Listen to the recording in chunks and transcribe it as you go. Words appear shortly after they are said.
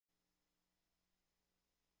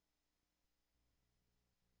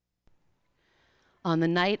On the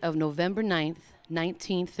night of November 9th,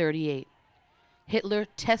 1938, Hitler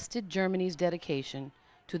tested Germany's dedication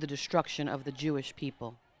to the destruction of the Jewish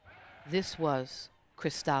people. This was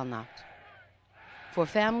Kristallnacht. For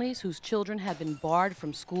families whose children had been barred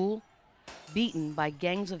from school, beaten by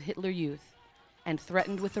gangs of Hitler youth, and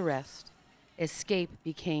threatened with arrest, escape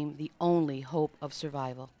became the only hope of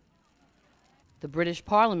survival. The British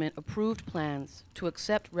Parliament approved plans to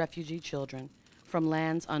accept refugee children from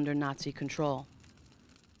lands under Nazi control.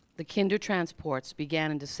 The Kindertransports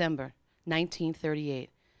began in December 1938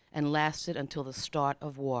 and lasted until the start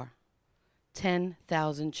of war.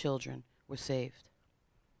 10,000 children were saved.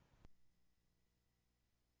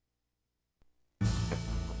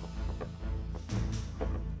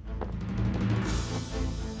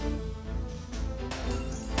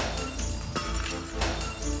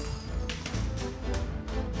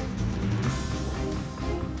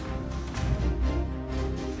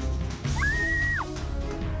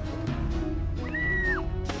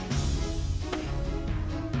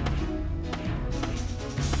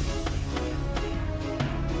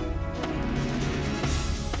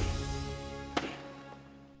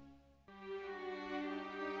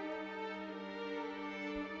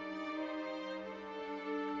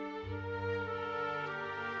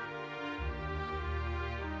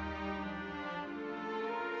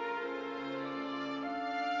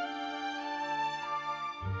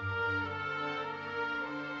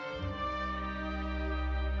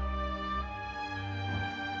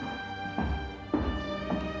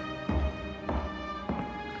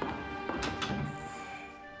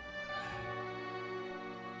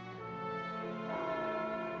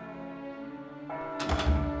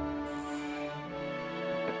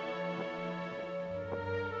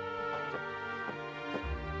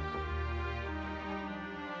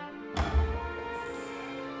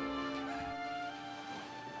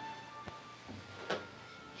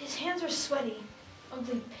 His hands are sweaty.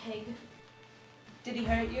 Ugly pig. Did he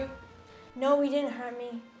hurt you? No, he didn't hurt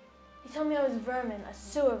me. He told me I was vermin, a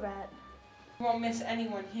sewer rat. You won't miss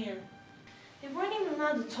anyone here. They weren't even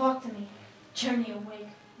allowed to talk to me. Germany awake,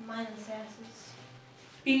 mindless asses.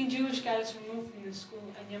 Being Jewish got us removed from the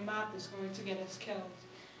school, and your mouth is going to get us killed.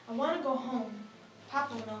 I want to go home.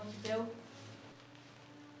 Papa will know what to do.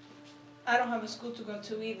 I don't have a school to go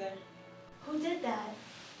to either. Who did that?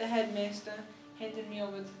 The headmaster handed me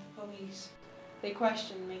over to the police. They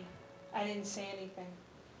questioned me. I didn't say anything.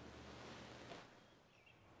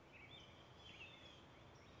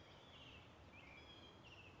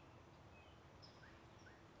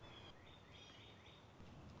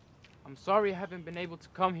 I'm sorry I haven't been able to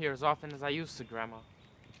come here as often as I used to, Grandma.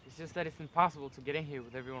 It's just that it's impossible to get in here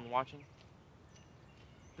with everyone watching.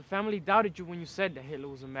 The family doubted you when you said that Hitler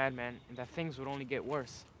was a madman and that things would only get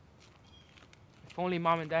worse. If only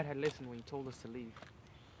Mom and Dad had listened when you told us to leave.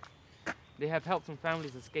 They have helped some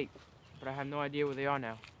families escape, but I have no idea where they are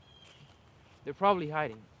now. They're probably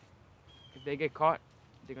hiding. If they get caught,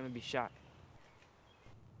 they're gonna be shot.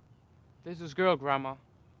 There's this girl, Grandma.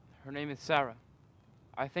 Her name is Sarah.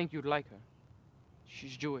 I think you'd like her.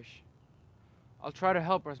 She's Jewish. I'll try to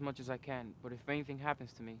help her as much as I can, but if anything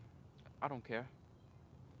happens to me, I don't care.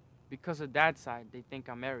 Because of Dad's side, they think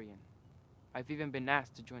I'm Aryan. I've even been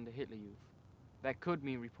asked to join the Hitler Youth. That could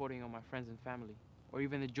mean reporting on my friends and family, or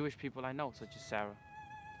even the Jewish people I know, such as Sarah.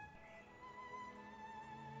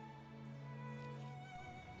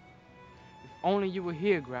 If only you were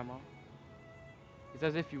here, Grandma. It's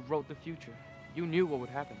as if you wrote the future. You knew what would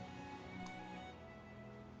happen.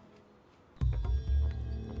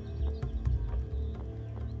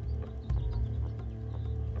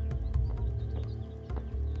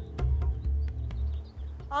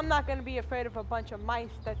 I'm not going to be afraid of a bunch of mice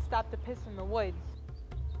that stop to piss in the woods.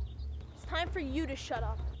 It's time for you to shut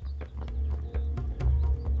up.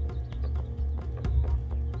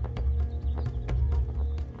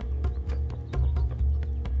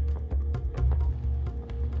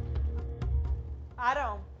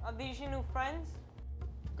 Adam, are these your new friends?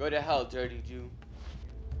 Go to hell, dirty Jew.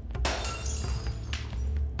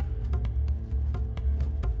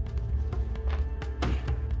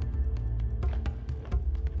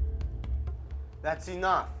 That's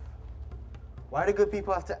enough. Why do good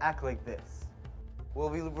people have to act like this? We'll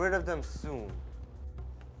be rid of them soon.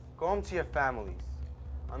 Go home to your families.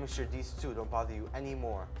 I'll make sure these two don't bother you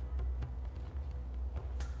anymore.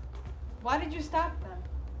 Why did you stop them?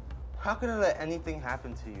 How could I let anything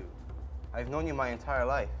happen to you? I've known you my entire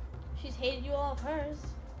life. She's hated you all of hers.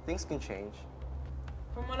 Things can change.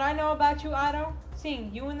 From what I know about you, Otto,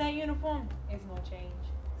 seeing you in that uniform is no change.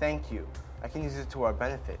 Thank you. I can use it to our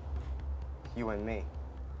benefit. You and me.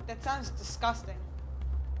 That sounds disgusting.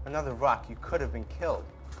 Another rock, you could have been killed.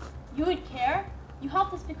 You would care? You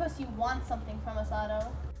helped us because you want something from us,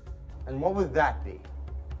 Otto. And what would that be?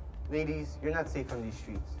 Ladies, you're not safe on these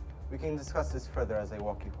streets. We can discuss this further as I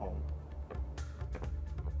walk you home.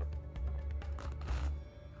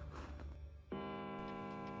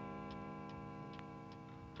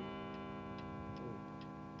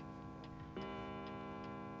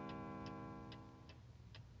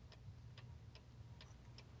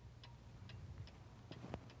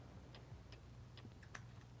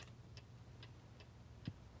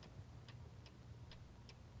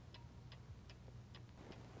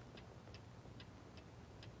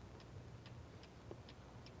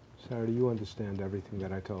 Sarah, do you understand everything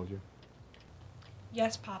that I told you?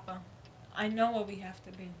 Yes, Papa. I know where we have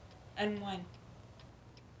to be, and when.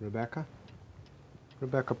 Rebecca?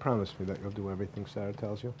 Rebecca, promise me that you'll do everything Sarah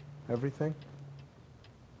tells you. Everything?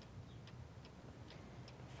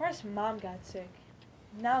 First, Mom got sick.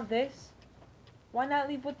 Now this. Why not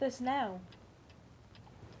leave with us now?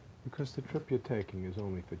 Because the trip you're taking is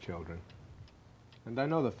only for children. And I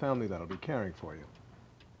know the family that'll be caring for you.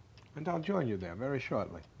 And I'll join you there very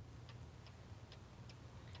shortly.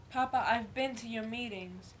 Papa, I've been to your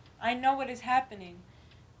meetings. I know what is happening.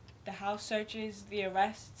 The house searches, the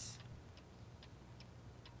arrests.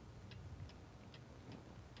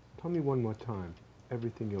 Tell me one more time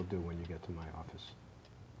everything you'll do when you get to my office.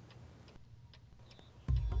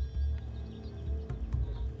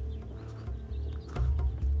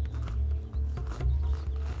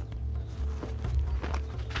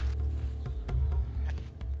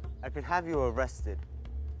 I could have you arrested.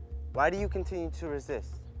 Why do you continue to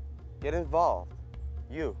resist? Get involved.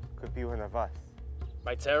 You could be one of us.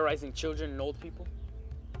 By terrorizing children and old people?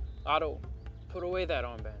 Otto, put away that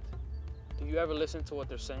armband. Do you ever listen to what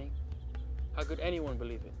they're saying? How could anyone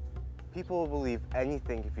believe it? People will believe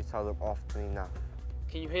anything if you tell them often enough.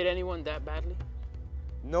 Can you hate anyone that badly?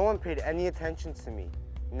 No one paid any attention to me.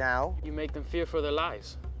 Now, You make them fear for their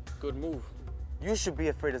lives. Good move. you should be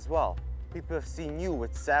afraid as well. People have seen you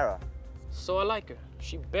with Sarah. So I like her.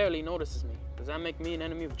 She barely notices me. Does that make me an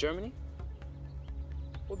enemy of Germany?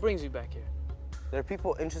 What brings you back here? There are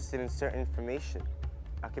people interested in certain information.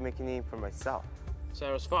 I can make a name for myself.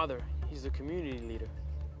 Sarah's father, he's the community leader.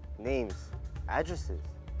 Names, addresses.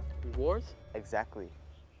 Rewards? Exactly.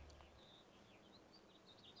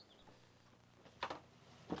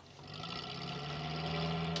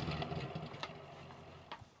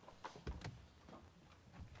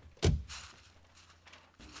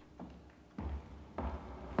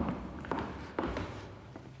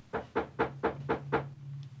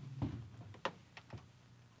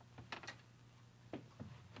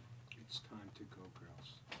 It's time to go, girls.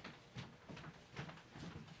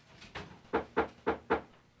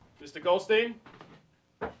 Mr. Goldstein?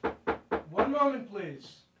 One moment,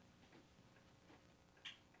 please.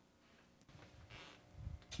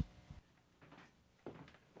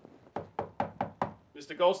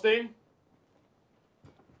 Mr. Goldstein?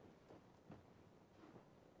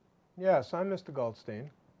 Yes, I'm Mr. Goldstein.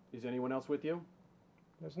 Is anyone else with you?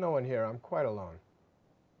 There's no one here. I'm quite alone.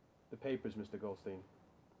 The papers, Mr. Goldstein.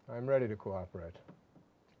 I'm ready to cooperate.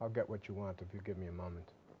 I'll get what you want if you give me a moment.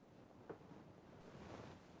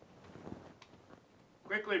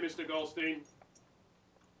 Quickly, Mr. Goldstein.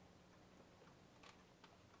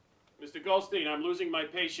 Mr. Goldstein, I'm losing my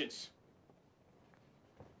patience.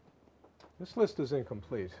 This list is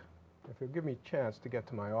incomplete. If you'll give me a chance to get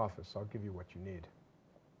to my office, I'll give you what you need.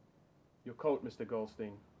 Your coat, Mr.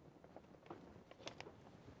 Goldstein.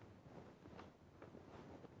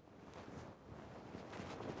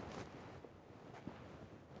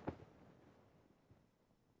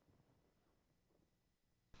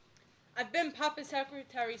 I've been Papa's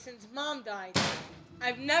secretary since Mom died.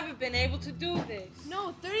 I've never been able to do this.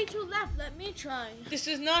 No, 32 left. Let me try. This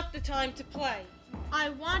is not the time to play. I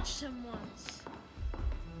watched him once.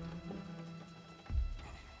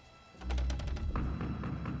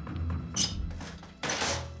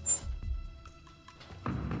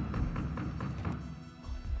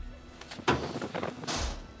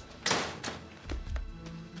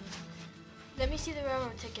 Let me see the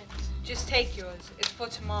railroad tickets. Just take yours. It's for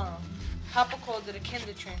tomorrow. Papa called it a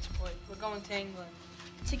Kindertransport. We're going to England.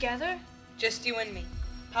 Together? Just you and me.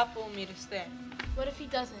 Papa will meet us there. What if he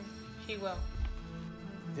doesn't? He will.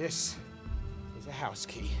 This is a house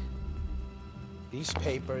key. These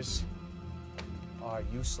papers are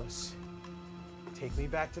useless. Take me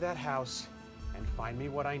back to that house and find me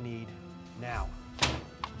what I need now.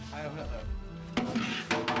 Heil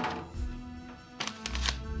Hitler.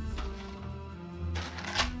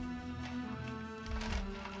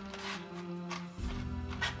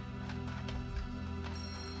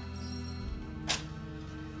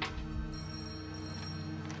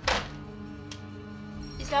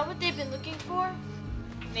 that what they've been looking for?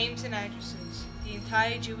 Names and addresses. The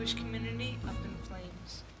entire Jewish community up in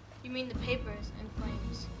flames. You mean the papers in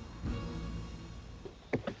flames?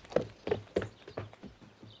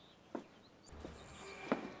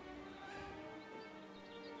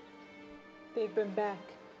 They've been back.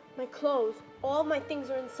 My clothes, all my things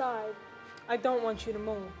are inside. I don't want you to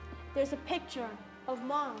move. There's a picture of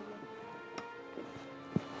Mom.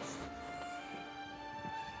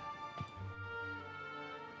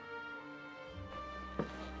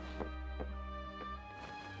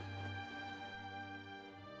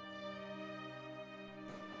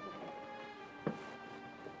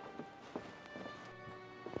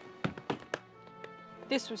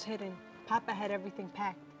 This was hidden. Papa had everything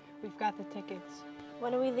packed. We've got the tickets.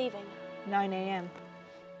 When are we leaving? 9 a.m.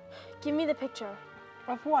 Give me the picture.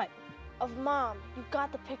 Of what? Of Mom. You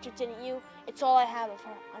got the picture, didn't you? It's all I have of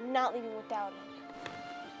her. I'm not leaving without it.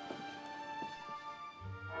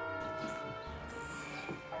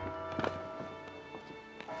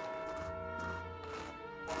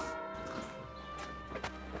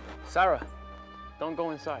 Sarah, don't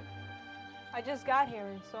go inside. I just got here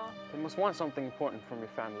and saw. They must want something important from your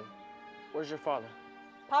family. Where's your father?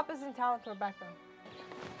 Papa's in town with Rebecca.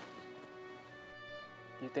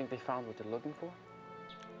 Do you think they found what they're looking for?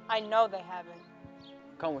 I know they haven't.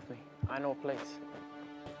 Come with me. I know a place.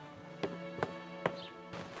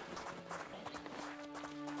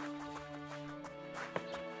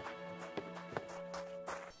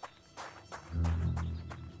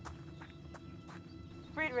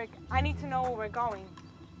 Friedrich, I need to know where we're going.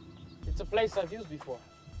 It's a place I've used before.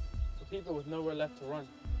 For people with nowhere left to run.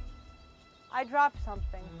 I dropped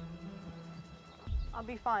something. I'll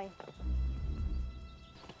be fine.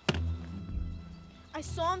 I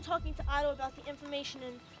saw him talking to Otto about the information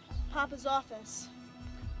in Papa's office.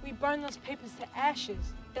 We burned those papers to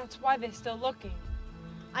ashes. That's why they're still looking.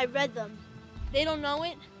 I read them. They don't know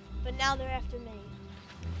it, but now they're after me.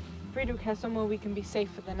 Friedrich has somewhere we can be safe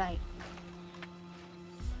for the night.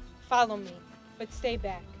 Follow me, but stay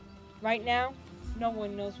back. Right now, no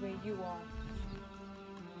one knows where you are.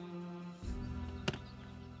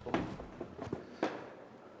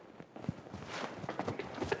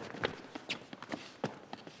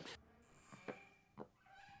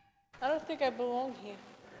 I don't think I belong here.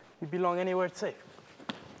 You belong anywhere it's safe.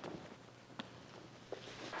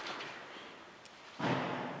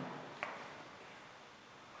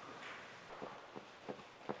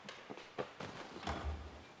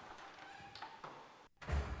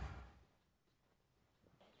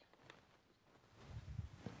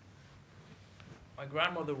 My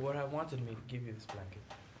grandmother would have wanted me to give you this blanket.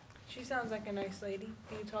 She sounds like a nice lady.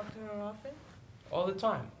 Do you talk to her often? All the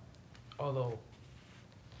time. Although,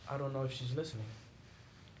 I don't know if she's listening.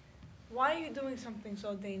 Why are you doing something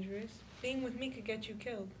so dangerous? Being with me could get you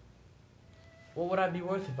killed. What would I be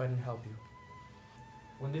worth if I didn't help you?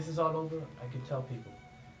 When this is all over, I can tell people.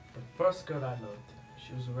 The first girl I loved,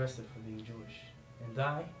 she was arrested for being Jewish. And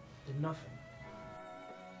I did nothing.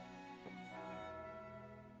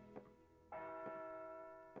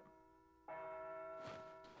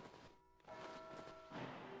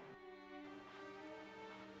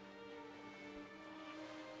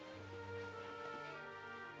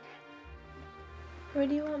 Where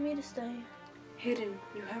do you want me to stay? Hidden.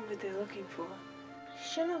 You have what they're looking for.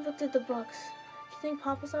 Shouldn't have looked at the books. Do you think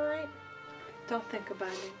Papa's alright? Don't think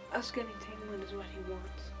about it. Us getting to England is what he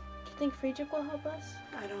wants. Do you think Friedrich will help us?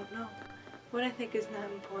 I don't know. What I think is not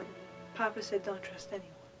important. Papa said don't trust anyone.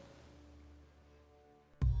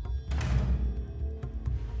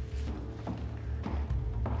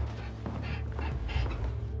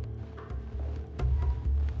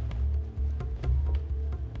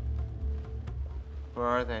 Where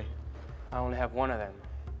are they? I only have one of them.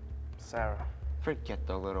 Sarah. Forget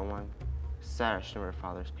the little one. Sarah should know where her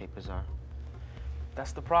father's papers are.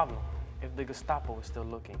 That's the problem. If the Gestapo is still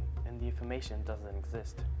looking, and the information doesn't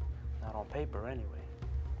exist. Not on paper, anyway.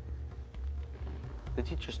 The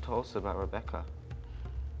teachers told us about Rebecca.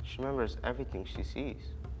 She remembers everything she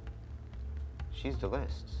sees. She's the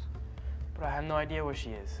lists. But I have no idea where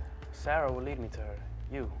she is. Sarah will lead me to her.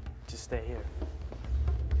 You, just stay here.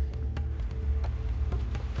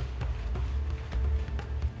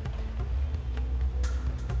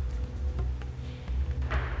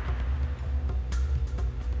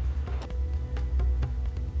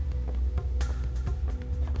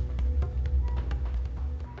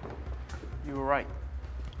 You were right.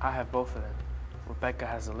 I have both of them. Rebecca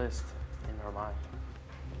has a list in her mind.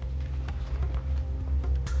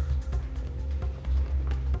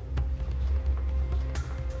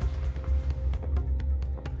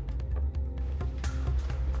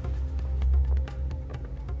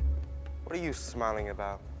 What are you smiling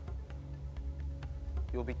about?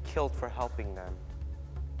 You'll be killed for helping them.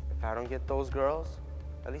 If I don't get those girls,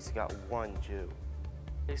 at least I got one Jew.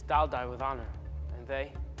 At least I'll die with honor. And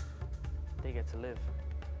they get to live.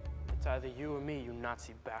 It's either you or me, you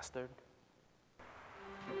Nazi bastard.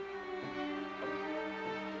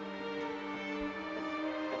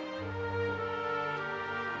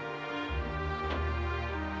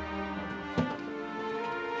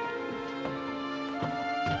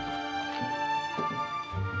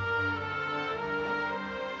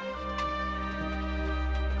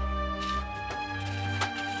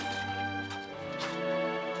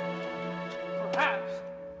 Perhaps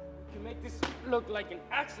we can make this look like an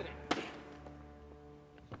accident.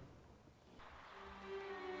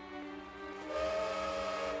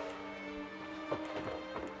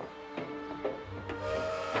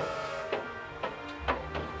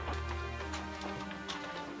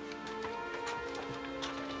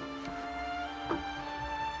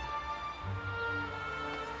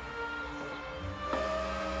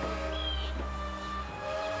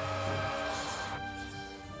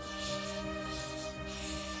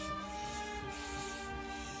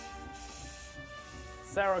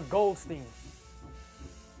 Sarah Goldstein.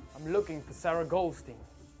 I'm looking for Sarah Goldstein.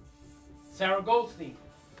 Sarah Goldstein.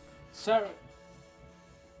 Sarah.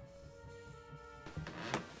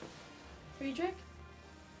 Friedrich?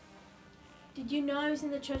 Did you know I was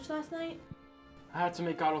in the church last night? I had to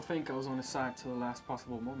make Otto think I was on his side till the last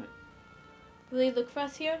possible moment. Will you look for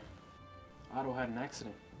us here? Otto had an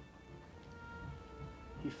accident.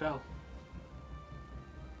 He fell.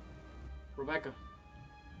 Rebecca,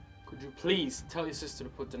 could you please tell your sister to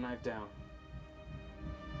put the knife down?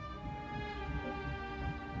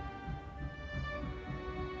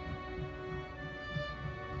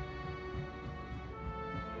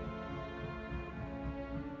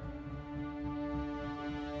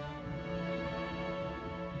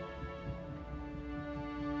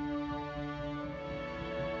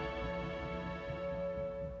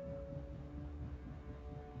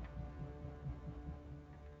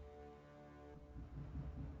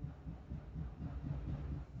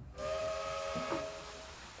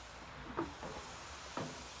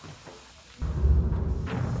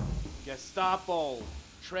 Gestapo,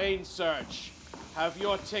 train search. Have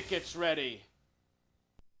your tickets ready.